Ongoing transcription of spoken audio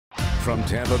From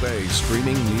Tampa Bay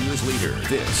streaming news leader,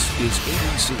 this is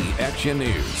ABC Action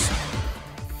News.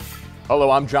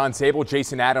 Hello, I'm John Sable.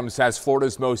 Jason Adams has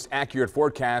Florida's most accurate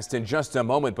forecast in just a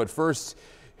moment. But first,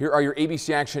 here are your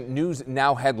ABC Action News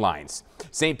Now headlines.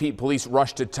 St. Pete police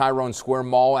rushed to Tyrone Square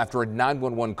Mall after a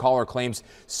 911 caller claims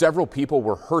several people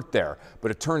were hurt there.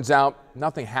 But it turns out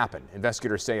nothing happened.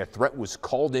 Investigators say a threat was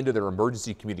called into their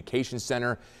emergency communications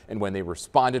center, and when they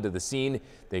responded to the scene,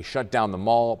 they shut down the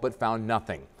mall but found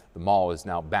nothing. The mall is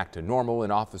now back to normal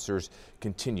and officers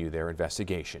continue their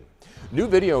investigation. New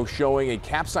video showing a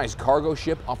capsized cargo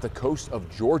ship off the coast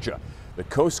of Georgia. The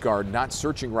Coast Guard not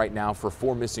searching right now for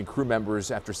 4 missing crew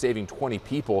members after saving 20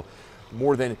 people.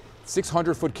 More than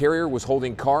 600-foot carrier was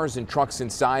holding cars and trucks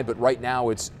inside, but right now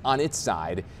it's on its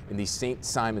side in the St.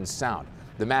 Simons Sound.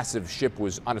 The massive ship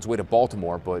was on its way to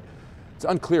Baltimore, but it's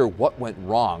unclear what went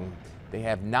wrong. They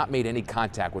have not made any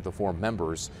contact with the 4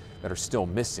 members that are still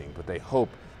missing, but they hope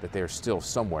that they are still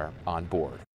somewhere on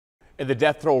board. And the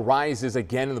death toll rises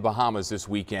again in the Bahamas this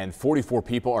weekend. 44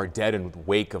 people are dead in the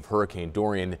wake of Hurricane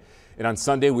Dorian. And on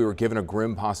Sunday, we were given a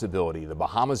grim possibility. The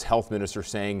Bahamas health minister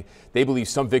saying they believe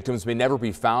some victims may never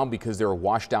be found because they were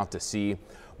washed out to sea.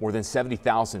 More than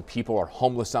 70,000 people are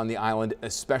homeless on the island,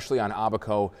 especially on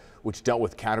Abaco, which dealt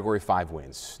with Category 5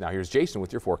 winds. Now here's Jason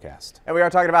with your forecast. And we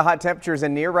are talking about hot temperatures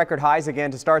and near record highs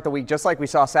again to start the week, just like we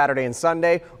saw Saturday and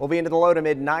Sunday. We'll be into the low to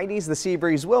mid 90s. The sea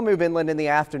breeze will move inland in the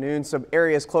afternoon. Some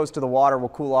areas close to the water will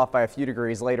cool off by a few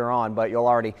degrees later on, but you'll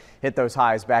already hit those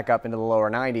highs back up into the lower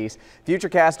 90s.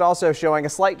 Futurecast also showing a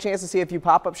slight chance to see a few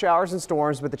pop-up showers and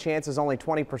storms, but the chance is only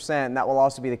 20%, and that will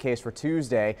also be the case for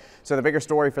Tuesday. So the bigger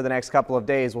story for the next couple of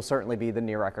days will certainly be the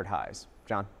near record highs.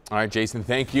 John. All right, Jason,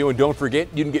 thank you. And don't forget,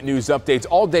 you can get news updates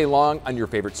all day long on your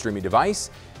favorite streaming device.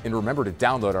 And remember to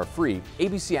download our free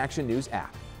ABC Action News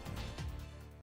app.